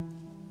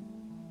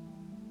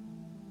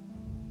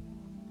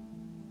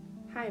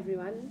Hi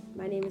everyone,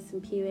 my name is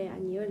Simpiwe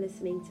and you're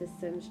listening to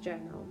Sim's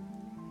Journal.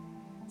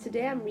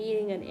 Today I'm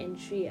reading an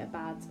entry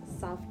about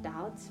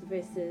self-doubt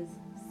versus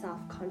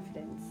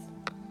self-confidence.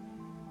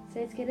 So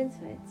let's get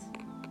into it.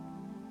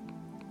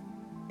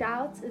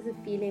 Doubt is a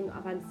feeling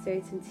of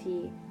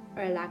uncertainty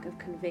or a lack of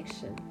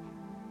conviction.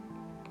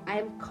 I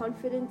am a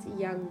confident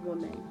young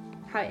woman.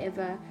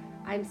 However,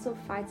 I am still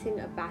fighting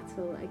a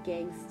battle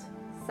against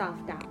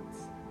self-doubt.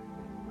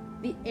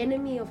 The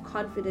enemy of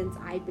confidence,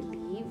 I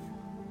believe,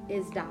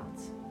 is doubt.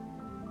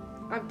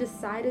 I've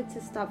decided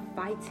to stop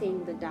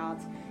fighting the doubt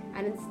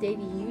and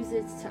instead use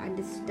it to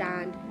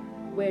understand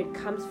where it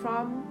comes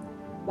from,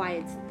 why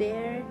it's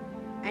there,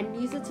 and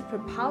use it to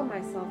propel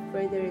myself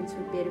further into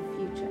a better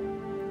future.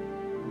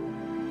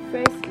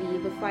 Firstly,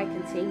 before I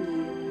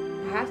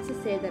continue, I have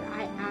to say that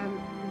I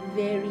am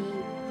very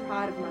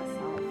proud of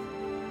myself.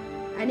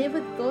 I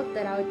never thought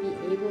that I would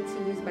be able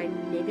to use my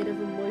negative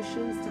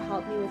emotions to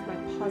help me with my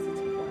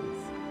positive ones.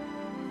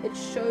 It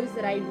shows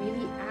that I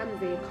really am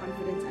very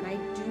confident and I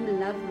do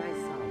love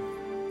myself.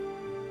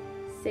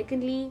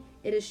 Secondly,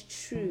 it is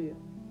true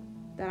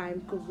that I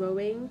am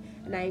growing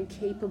and I am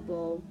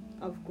capable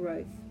of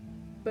growth.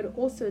 But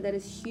also that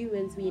as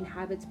humans we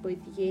inhabit both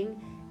yin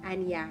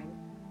and yang,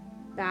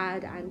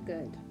 bad and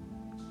good.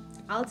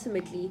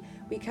 Ultimately,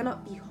 we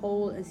cannot be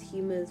whole as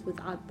humans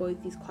without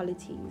both these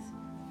qualities.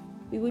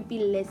 We would be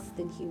less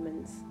than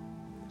humans.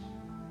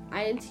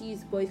 I aim to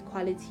use both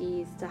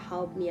qualities to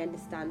help me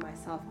understand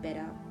myself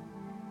better.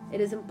 It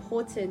is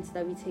important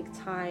that we take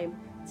time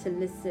to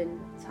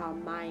listen to our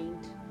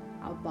mind,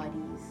 our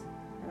bodies,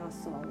 and our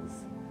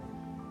souls.